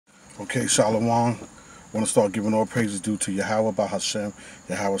Okay, Shalom. Want to start giving all praises due to Yahweh, Bahashem,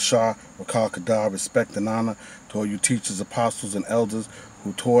 Yahweh Shah, Rakal Kadah, respect and honor to all you teachers, apostles, and elders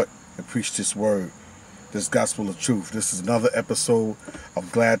who taught and preached this word, this gospel of truth. This is another episode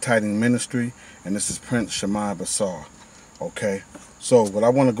of Glad Tiding Ministry, and this is Prince Shemai Basar. Okay, so what I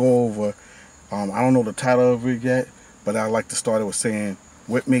want to go over, I don't know the title of it yet, but I like to start it with saying,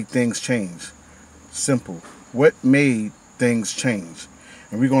 what made things change? Simple. What made things change?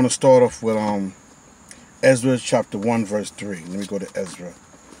 And we're going to start off with Ezra chapter 1, verse 3. Let me go to Ezra.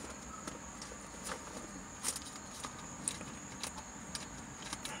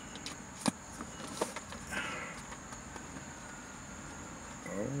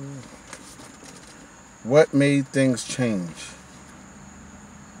 What made things change?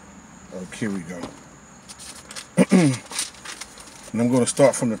 Oh, here we go. And I'm going to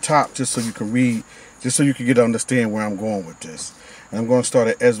start from the top just so you can read, just so you can get to understand where I'm going with this. And I'm going to start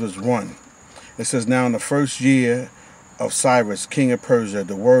at Ezra 1. It says, now in the first year of Cyrus, king of Persia,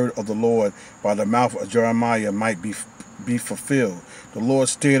 the word of the Lord by the mouth of Jeremiah might be fulfilled. The Lord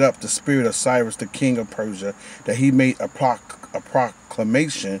stirred up the spirit of Cyrus, the king of Persia, that he made a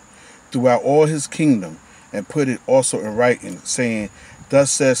proclamation throughout all his kingdom, and put it also in writing, saying,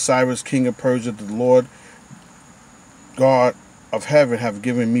 thus says Cyrus, king of Persia, the Lord God of heaven have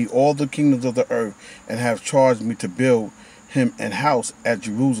given me all the kingdoms of the earth, and have charged me to build him an house at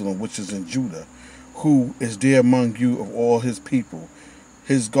Jerusalem, which is in Judah, who is there among you of all his people.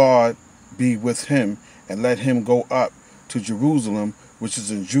 His God be with him, and let him go up to Jerusalem, which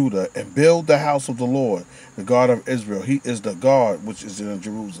is in Judah, and build the house of the Lord, the God of Israel. He is the God which is in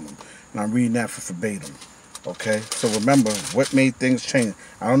Jerusalem. And I'm reading that for verbatim. Okay, so remember, what made things change?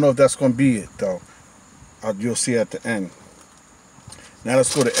 I don't know if that's going to be it, though. You'll see at the end. Now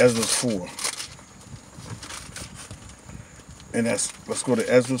let's go to Ezra 4. And let's go to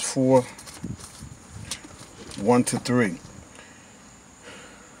Ezra 4, 1 to 3.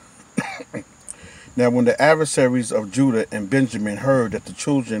 Now when the adversaries of Judah and Benjamin heard that the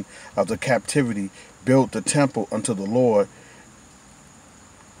children of the captivity built the temple unto the Lord,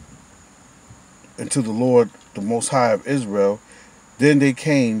 the Most High of Israel, then they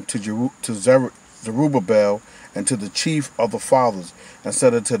came to Zerubbabel and to the chief of the fathers, and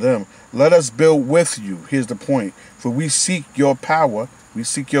said unto them, let us build with you. Here's the point. For we seek your power, we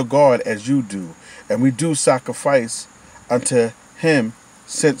seek your God as you do, and we do sacrifice unto him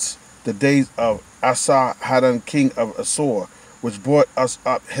since the days of Esarhaddon king of Assur, which brought us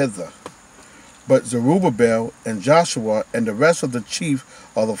up hither. But Zerubbabel and Joshua and the rest of the chief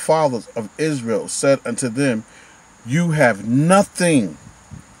of the fathers of Israel said unto them, you have nothing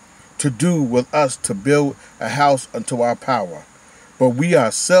to do with us to build a house unto our power, but we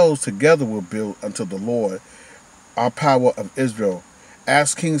ourselves together will build unto the Lord, our power of Israel,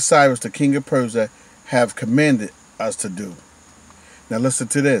 as King Cyrus, the king of Persia, have commanded us to do. Now listen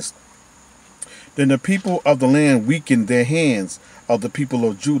to this. Then the people of the land weakened their hands of the people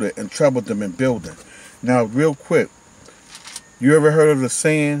of Judah and troubled them in building. Now real quick, you ever heard of the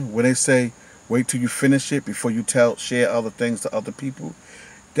saying when they say, wait till you finish it before you share other things to other people?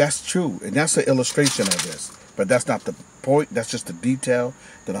 That's true, and that's an illustration of this. But that's not the point. That's just the detail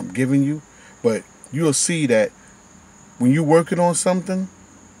that I'm giving you. But you'll see that when you're working on something,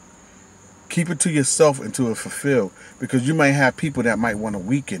 keep it to yourself until it's fulfilled. Because you might have people that might want to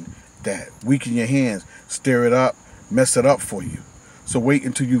weaken your hands, stir it up, mess it up for you. So wait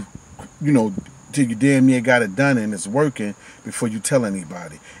until till you damn near got it done and it's working before you tell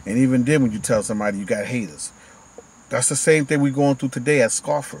anybody. And even then, when you tell somebody, you got haters. That's the same thing we're going through today as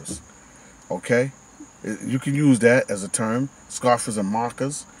scoffers. Okay? You can use that as a term. Scoffers and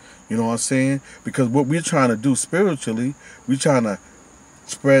mockers. You know what I'm saying? Because what we're trying to do spiritually, we're trying to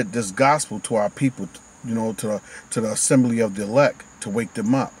spread this gospel to our people, to the assembly of the elect, to wake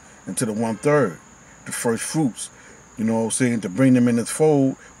them up, and to the 1/3, the first fruits. You know what I'm saying? To bring them in his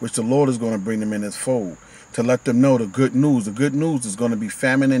fold, which the Lord is going to bring them in his fold. To let them know the good news. The good news is going to be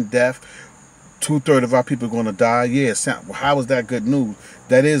famine and death. 2/3 of our people are going to die. Yeah, how is that good news?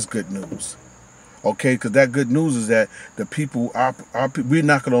 That is good news. Okay, because that good news is that the people, we're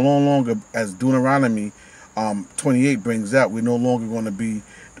not going to no longer, as Deuteronomy 28 brings out, we're no longer going to be,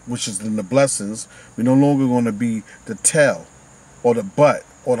 which is in the blessings, we're no longer going to be the tell, or the but,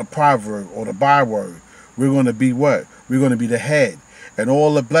 or the proverb, or the byword. We're going to be what? We're going to be the head. And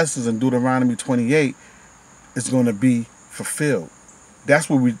all the blessings in Deuteronomy 28 is going to be fulfilled. That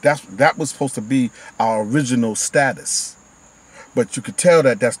was supposed to be our original status. But you could tell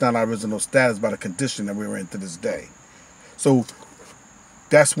that that's not our original status by the condition that we're in to this day. So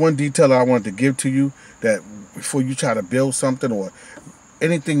that's one detail I wanted to give to you, that before you try to build something or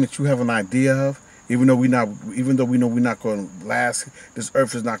anything that you have an idea of, even though we know we're not going to last, this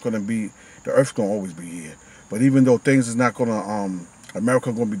earth is not going to be, the earth's going to always be here. But even though things is not going to,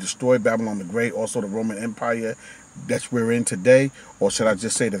 America going to be destroyed, Babylon the Great, also the Roman Empire that we're in today, or should I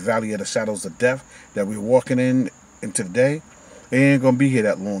just say the valley of the shadows of death that we're walking into today, it ain't going to be here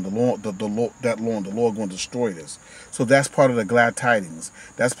that long. The Lord going to destroy this. So that's part of the glad tidings.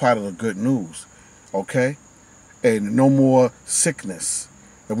 That's part of the good news. Okay? And no more sickness.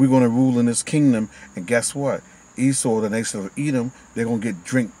 And we're going to rule in this kingdom. And guess what? Esau, the nation of Edom, they're going to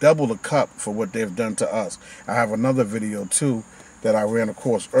drink double the cup for what they've done to us. I have another video too that I ran, of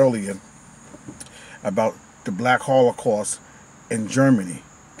course, earlier about the Black Holocaust in Germany.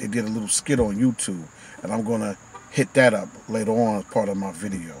 They did a little skit on YouTube, and I'm going to hit that up later on as part of my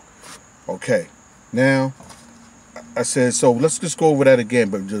video. Okay, now I said, so let's just go over that again.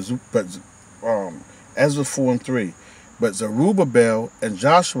 But Ezra 4 and 3. But Zerubbabel and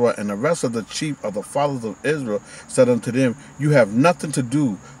Joshua and the rest of the chief of the fathers of Israel said unto them, you have nothing to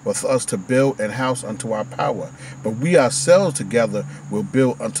do with us to build an house unto our power, but we ourselves together will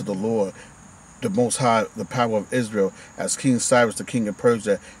build unto the Lord the Most High, the power of Israel, as King Cyrus, the king of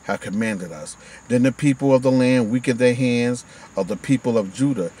Persia, had commanded us. Then the people of the land weakened their hands of the people of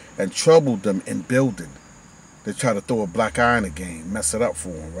Judah and troubled them in building. They tried to throw a black eye in the game, mess it up for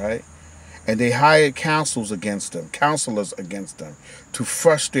them, right? And they hired counselors against them, to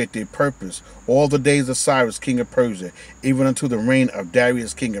frustrate their purpose all the days of Cyrus, king of Persia, even unto the reign of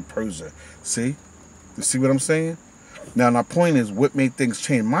Darius, king of Persia. See? You see what I'm saying? Now, my point is, what made things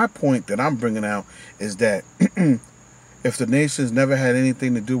change? My point that I'm bringing out is that if the nations never had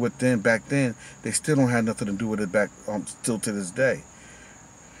anything to do with back then, they still don't have nothing to do with it still to this day.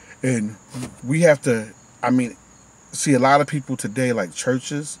 And we have to, see a lot of people today, like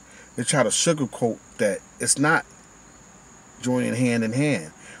churches, they try to sugarcoat that it's not joining hand in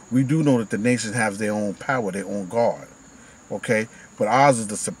hand. We do know that the nations have their own power, their own God. Okay? But ours is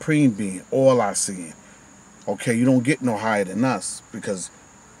the supreme being, all our seeing. Okay, you don't get no higher than us, because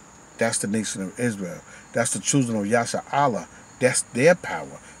that's the nation of Israel. That's the children of Yasha Allah. That's their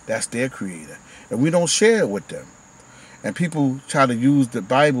power. That's their creator. And we don't share it with them. And people try to use the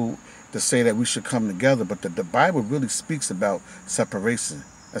Bible to say that we should come together, but the Bible really speaks about separation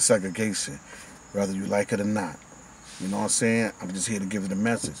and segregation, whether you like it or not. You know what I'm saying? I'm just here to give you the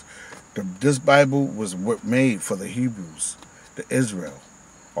message. This Bible was made for the Hebrews, the Israel.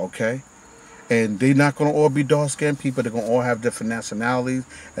 Okay? And they're not going to all be dark-skinned people. They're going to all have different nationalities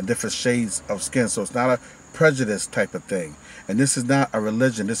and different shades of skin. So it's not a prejudice type of thing. And this is not a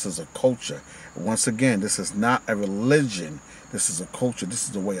religion. This is a culture. Once again, this is not a religion. This is a culture. This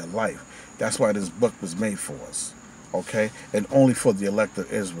is a way of life. That's why this book was made for us. Okay? And only for the elect of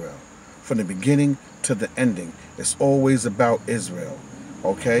Israel. From the beginning to the ending, it's always about Israel.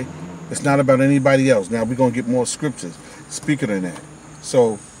 Okay? It's not about anybody else. Now, we're going to get more scriptures speaking of that.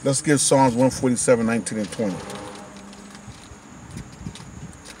 So, let's give Psalms 147, 19 and 20.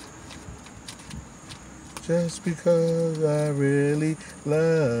 Just because I really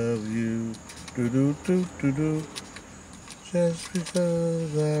love you. Do-do-do-do-do. Just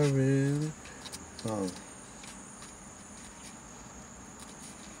because I really...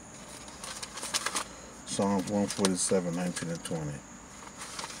 Psalms 147, 19 and 20.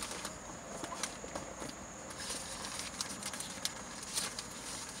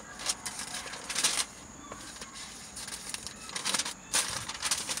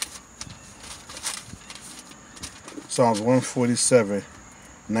 Psalms 147,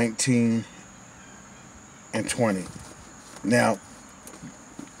 19 and 20. Now,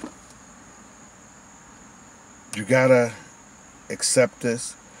 you gotta accept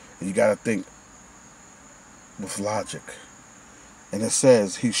this, and you gotta think with logic. And it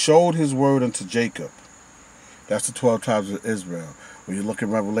says, he showed his word unto Jacob. That's the 12 tribes of Israel. When you look at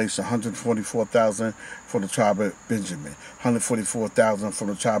Revelation, 144,000 for the tribe of Benjamin, 144,000 for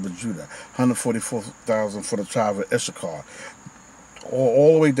the tribe of Judah, 144,000 for the tribe of Issachar,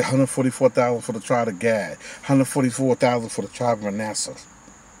 all the way to 144,000 for the tribe of Gad, 144,000 for the tribe of Manasseh.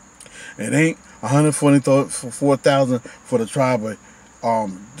 It ain't 144,000 for the tribe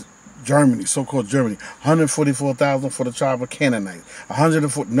of Germany, so-called Germany, 144,000 for the tribe of Canaanite,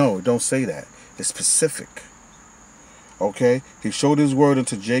 140. No, it don't say that. It's specific. Okay? He showed his word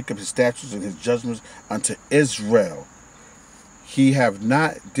unto Jacob, his statutes and his judgments unto Israel. He have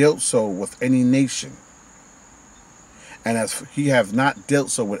not dealt so with any nation. And as he have not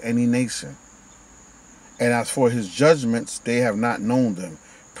dealt so with any nation. And as for his judgments, they have not known them.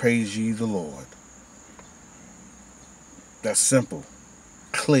 Praise ye the Lord. That's simple.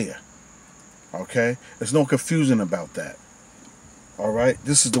 Clear. Okay? There's no confusion about that. All right?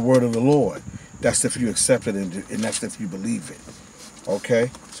 This is the word of the Lord. That's if you accept it, and that's if you believe it.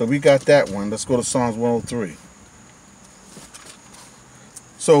 Okay? So we got that one. Let's go to Psalms 103.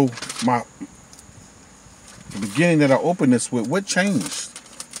 So the beginning that I opened this with, what changed?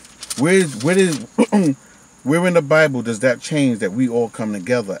 Where in the Bible does that change that we all come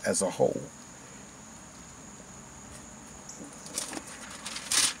together as a whole?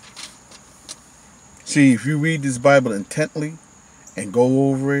 See, if you read this Bible intently and go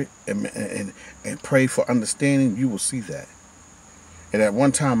over it and pray for understanding, you will see that. And at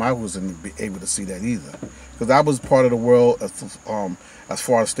one time, I wasn't able to see that either, because I was part of the world as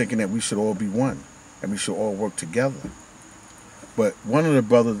far as thinking that we should all be one and we should all work together. But one of the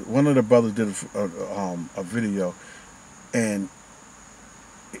brothers did a video, and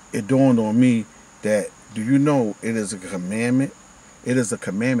it dawned on me that, do you know, it is a commandment? It is a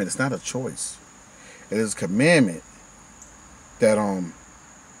commandment. It's not a choice. It is a commandment that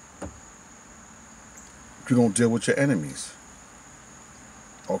you don't deal with your enemies.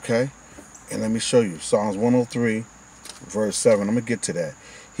 Okay? And let me show you. Psalms 103, verse 7. I'm going to get to that.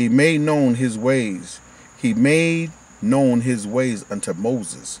 He made known his ways. He made known his ways unto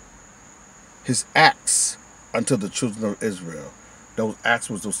Moses. His acts unto the children of Israel. Those acts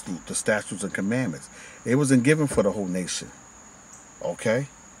was the statutes and commandments. It wasn't given for the whole nation. Okay?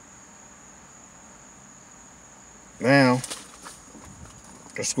 Now,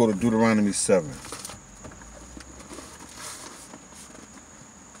 let's go to Deuteronomy 7.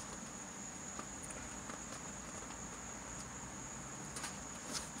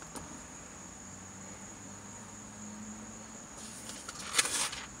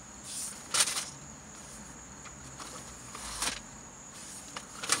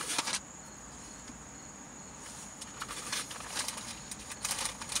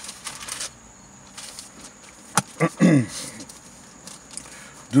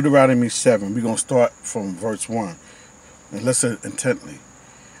 Deuteronomy 7. We're going to start from verse 1. And listen intently.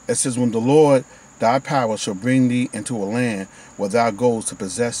 It says, when the Lord thy power shall bring thee into a land where thou goest to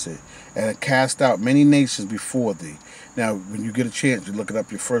possess it, and cast out many nations before thee. Now, when you get a chance, you look it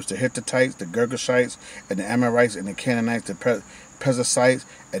up. You first the Hittites, the Girgashites, and the Amorites, and the Canaanites, the Perizzites,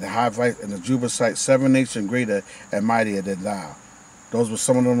 and the Hivites, and the Jebusites, 7 nations greater and mightier than thou. Those were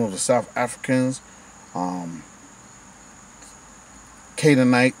some of them, the South Africans,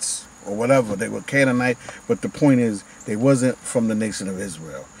 Canaanites, or whatever. They were Canaanite, but the point is, they wasn't from the nation of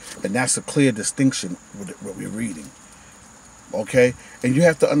Israel. And that's a clear distinction with what we're reading. Okay? And you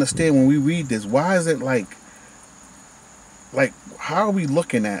have to understand, when we read this, why is it like, how are we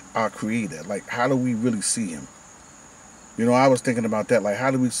looking at our Creator? Like, how do we really see Him? You know, I was thinking about that. Like,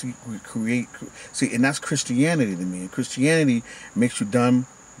 how do we see, and that's Christianity to me. And Christianity makes you dumb,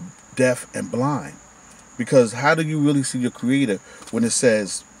 deaf, and blind. Because how do you really see your Creator when it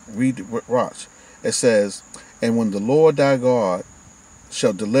says, watch, it says, and when the Lord thy God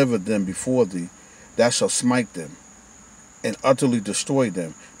shall deliver them before thee, thou shalt smite them and utterly destroy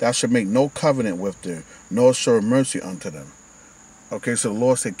them. Thou shalt make no covenant with them, nor show mercy unto them. Okay, so the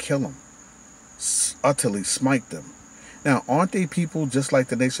Lord said, kill them, utterly smite them. Now, aren't they people just like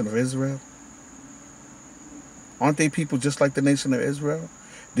the nation of Israel? Aren't they people just like the nation of Israel?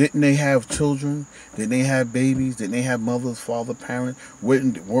 Didn't they have children? Didn't they have babies? Didn't they have mothers, father, parents?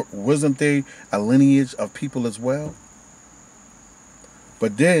 Wasn't they a lineage of people as well?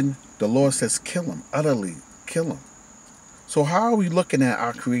 But then the Lord says, kill them, utterly kill them. So how are we looking at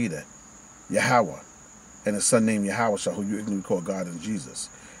our Creator, Yahweh, and His Son named Yahweh, who you ignorantly call God and Jesus?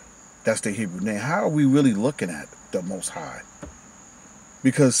 That's the Hebrew name. How are we really looking at the Most High?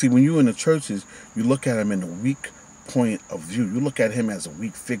 Because, see, when you're in the churches, you look at Him in a weak point of view. You look at Him as a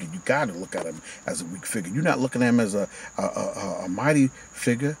weak figure. You got to look at Him as a weak figure. You're not looking at Him as a mighty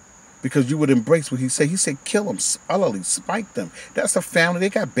figure, because you would embrace what He said. He said, kill them, utterly smite them. That's a family. They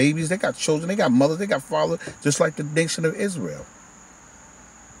got babies. They got children. They got mothers. They got fathers, just like the nation of Israel.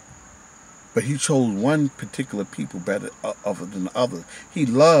 But He chose one particular people better than the others. He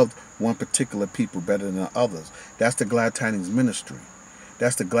loved one particular people better than the others. That's the glad tidings ministry.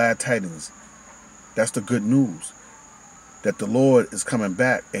 That's the glad tidings. That's the good news. That the Lord is coming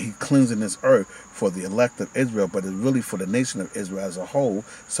back and He's cleansing this earth for the elect of Israel, but it's really for the nation of Israel as a whole.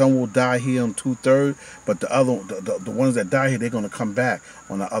 Some will die here on 2/3, but the ones that die here, they're going to come back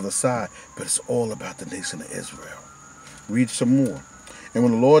on the other side. But it's all about the nation of Israel. Read some more. And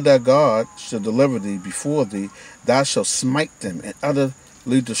when the Lord thy God shall deliver thee before thee, thou shalt smite them and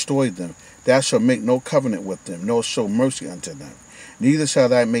utterly destroy them. Thou shalt make no covenant with them, nor show mercy unto them. Neither shall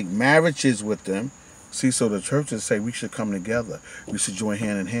thou make marriages with them. See, so the churches say we should come together. We should join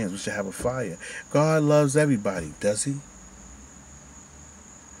hand in hand. We should have a fire. God loves everybody, does He?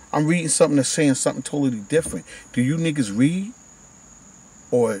 I'm reading something that's saying something totally different. Do you niggas read?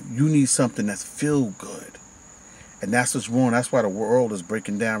 Or you need something that's feel good? And that's what's wrong. That's why the world is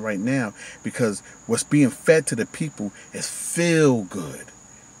breaking down right now. Because what's being fed to the people is feel good.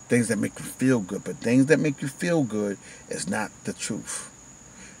 Things that make you feel good. But things that make you feel good is not the truth.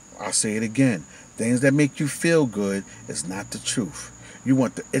 I'll say it again. Things that make you feel good is not the truth. You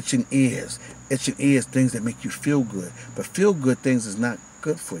want the itching ears. Itching ears, things that make you feel good. But feel good things is not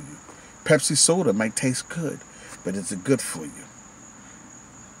good for you. Pepsi soda might taste good, but is it good for you?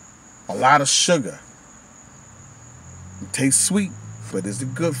 A lot of sugar. It tastes sweet, but is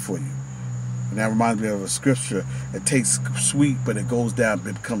it good for you? And that reminds me of a scripture. It tastes sweet, but it goes down,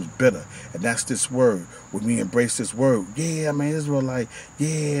 it becomes bitter. And that's this word. When we embrace this word, yeah, man, Israelite,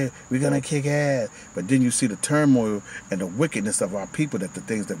 yeah, we're going to kick ass. But then you see the turmoil and the wickedness of our people, that the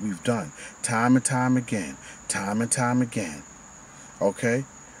things that we've done, time and time again, time and time again. Okay?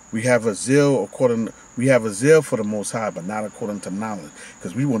 We have a zeal for the Most High, but not according to knowledge,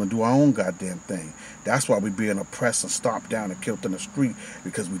 because we want to do our own goddamn thing. That's why we're being oppressed and stomped down and killed in the street,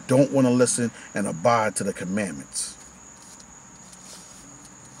 because we don't want to listen and abide to the commandments.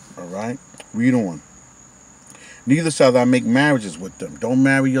 All right? Read on. Neither shall thou make marriages with them. Don't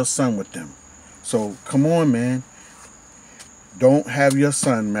marry your son with them. So come on, man. Don't have your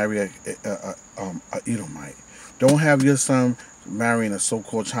son marry a Edomite. Don't have your son marrying a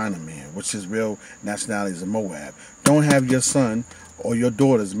so-called Chinaman, which is real nationality is in Moab. Don't have your son or your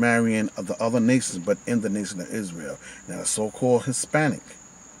daughters marrying the other nations, but in the nation of Israel. Now, the so-called Hispanic,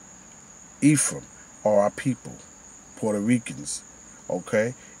 Ephraim, are our people, Puerto Ricans,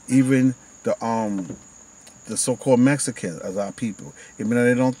 okay? Even the so-called Mexicans as our people, even though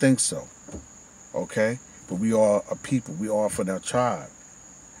they don't think so, okay? But we are a people. We are from their tribe,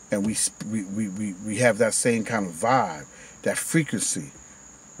 and we have that same kind of vibe, that frequency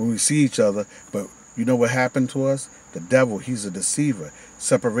when we see each other. But you know what happened to us? The devil, he's a deceiver.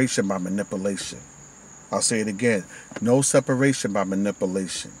 Separation by manipulation. I'll say it again. No separation by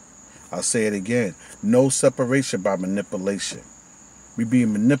manipulation. I'll say it again. No separation by manipulation. We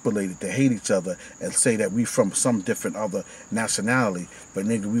being manipulated to hate each other and say that we from some different other nationality. But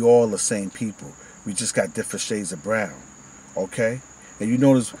nigga, we all the same people. We just got different shades of brown. Okay? And you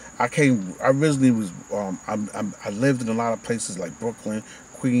notice, I originally was, I lived in a lot of places like Brooklyn,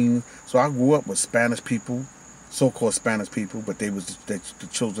 Queens. So I grew up with Spanish people, so-called Spanish people, but they was the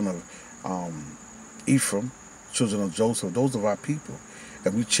children of Ephraim, children of Joseph. Those are our people.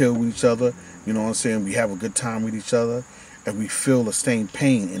 And we chill with each other, you know what I'm saying? We have a good time with each other, and we feel the same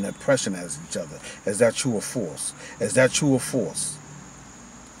pain and oppression as each other. Is that true or false? Is that true or false?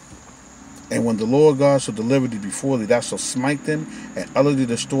 And when the Lord God shall deliver thee before thee, thou shalt smite them and utterly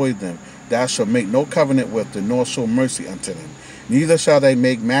destroy them. Thou shalt make no covenant with them, nor show mercy unto them. Neither shall they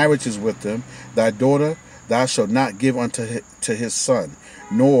make marriages with them. Thy daughter thou shalt not give unto his son,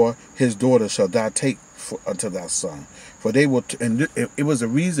 nor his daughter shalt thou take unto thy son. For they will, and it was a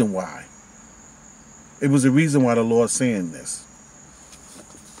reason why. It was a reason why the Lord saying this.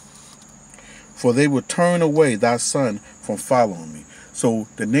 For they will turn away thy son from following me. So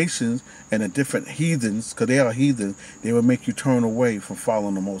the nations and the different heathens, because they are heathens, they will make you turn away from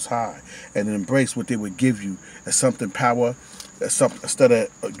following the Most High and embrace what they would give you as something power, instead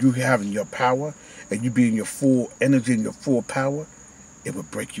of you having your power and you being your full energy and your full power, it would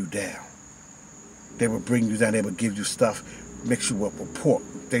break you down. They would bring you down. They would give you stuff, mix you up with pork,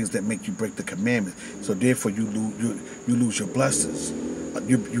 things that make you break the commandments. So therefore, you lose your blessings.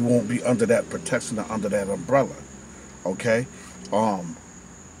 You won't be under that protection or under that umbrella. Okay.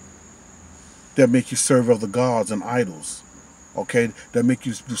 That make you serve other gods and idols. Okay, that make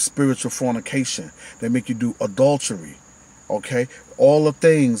you do spiritual fornication. That make you do adultery. Okay, all the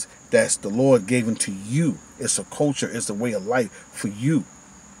things that's the Lord gave into you. It's a culture. It's a way of life for you.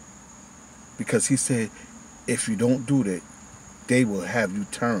 Because He said, if you don't do that, they will have you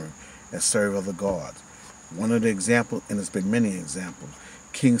turn and serve other gods. One of the examples, and there's been many examples,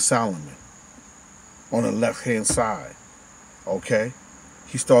 King Solomon on the left-hand side. Okay,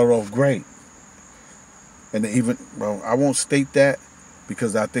 he started off great. And even, well, I won't state that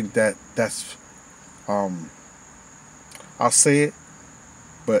because I think that's, I'll say it,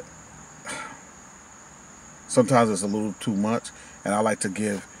 but sometimes it's a little too much, and I like to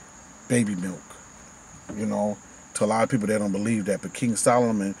give baby milk, you know, to a lot of people that don't believe that. But King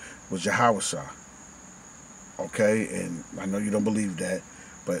Solomon was Yahushua, okay, and I know you don't believe that,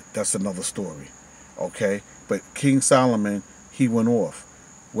 but that's another story, okay. But King Solomon, he went off.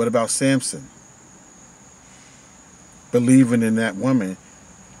 What about Samson? Believing in that woman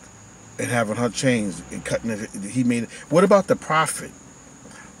and having her changed and cutting it, he made it. What about the prophet?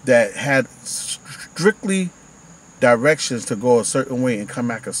 that had strictly directions to go a certain way and come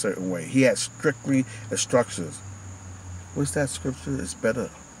back a certain way. He had strictly instructions. What's that scripture? It's better.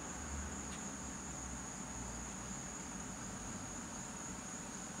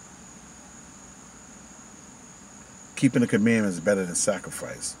 Keeping the commandments is better than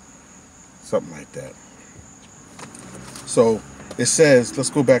sacrifice. Something like that. So it says,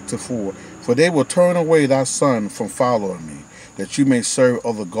 let's go back to 4. For they will turn away thy son from following me, that you may serve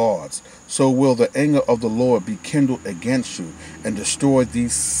other gods. So will the anger of the Lord be kindled against you and destroy thee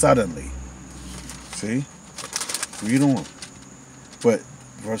suddenly. See? Read on. But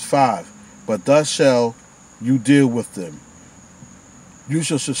verse 5. But thus shall you deal with them. You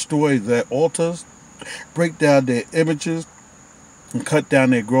shall destroy their altars, break down their images, and cut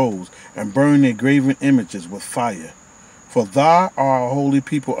down their groves, and burn their graven images with fire. For thou art a holy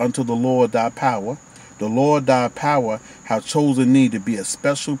people unto the Lord thy power. The Lord thy power hath chosen thee to be a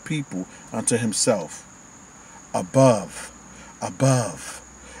special people unto himself. Above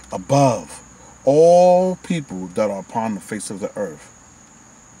all people that are upon the face of the earth.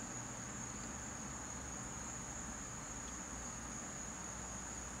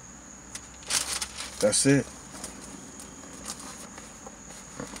 That's it.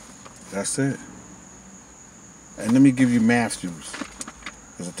 That's it. And let me give you Matthew's,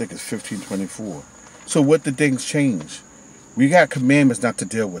 because I think it's 15:24. So what did things change? We got commandments not to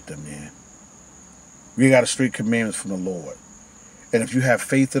deal with them, man. We got a straight commandments from the Lord. And if you have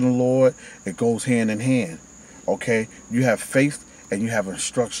faith in the Lord, it goes hand in hand. Okay? You have faith and you have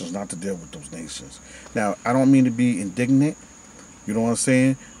instructions not to deal with those nations. Now, I don't mean to be indignant. You know what I'm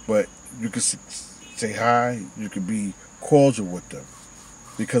saying? But you can say hi. You can be cordial with them.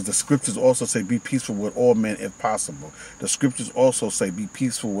 Because the scriptures also say, be peaceful with all men if possible. The scriptures also say, be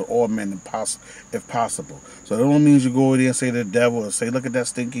peaceful with all men if possible. So that don't mean you go over there and say to the devil and say, look at that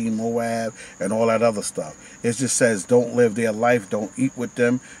stinky Moab and all that other stuff. It just says, don't live their life. Don't eat with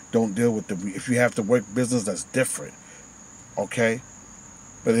them. Don't deal with them. If you have to work business, that's different. Okay?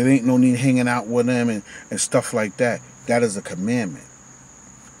 But it ain't no need hanging out with them and stuff like that. That is a commandment.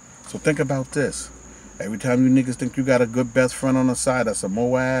 So think about this. Every time you niggas think you got a good best friend on the side, that's a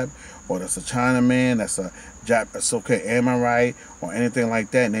Moab, or that's a Chinaman, that's a Amorite, or anything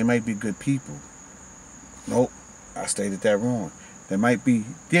like that, and they might be good people. Nope, I stated that wrong. They might be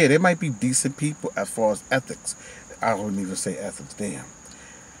decent people as far as ethics. I wouldn't even say ethics, damn.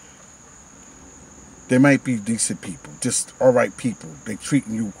 They might be decent people, just alright people. They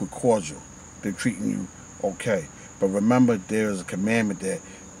treating you with cordial. They're treating you okay. But remember, there's a commandment that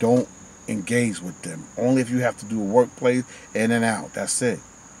don't engage with them. Only if you have to do a workplace, in and out. That's it.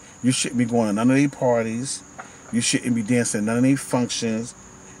 You shouldn't be going to none of these parties. You shouldn't be dancing at none of these functions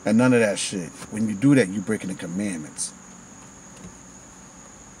and none of that shit. When you do that, you're breaking the commandments.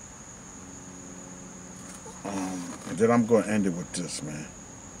 And then I'm going to end it with this, man.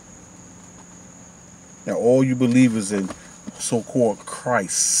 Now, all you believers in so-called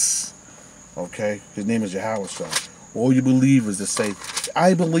Christ, okay? His name is Yahushua. All you believers that say,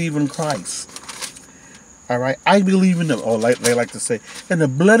 I believe in Christ. All right? I believe in them. Or like they like to say, in the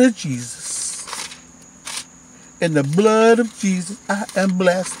blood of Jesus. In the blood of Jesus, I am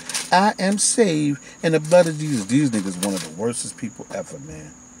blessed. I am saved. In the blood of Jesus. These niggas one of the worstest people ever,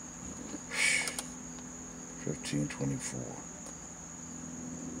 man. 15:24.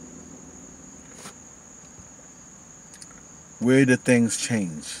 Where did things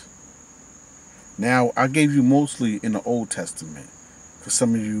change? Now, I gave you mostly in the Old Testament. For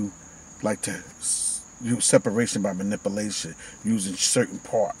some of you like to use separation by manipulation, using certain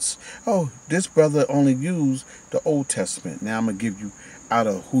parts. Oh, this brother only used the Old Testament. Now I'm going to give you out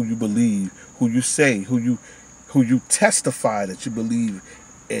of who you believe, who you say, who you testify that you believe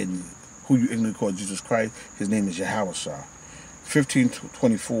in, who you ignorantly call Jesus Christ. His name is Yahushua.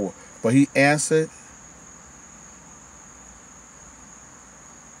 15:24. But he answered,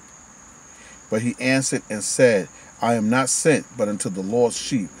 and said, I am not sent but unto the Lord's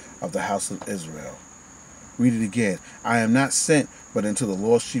sheep of the house of Israel. Read it again. I am not sent but unto the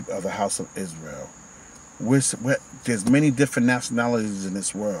Lord's sheep of the house of Israel. There's many different nationalities in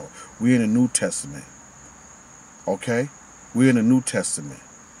this world. We're in the New Testament. Okay? We're in the New Testament.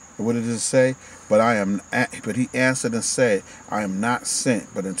 And what did it say? But he answered and said, I am not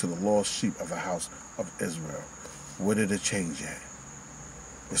sent but unto the Lord's sheep of the house of Israel. Where did it change at?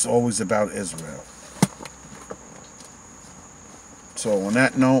 It's always about Israel. So on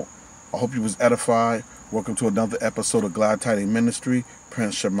that note, I hope you was edified. Welcome to another episode of Glad Tidings Ministry.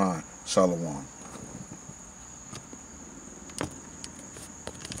 Prince Shaman. Shalom.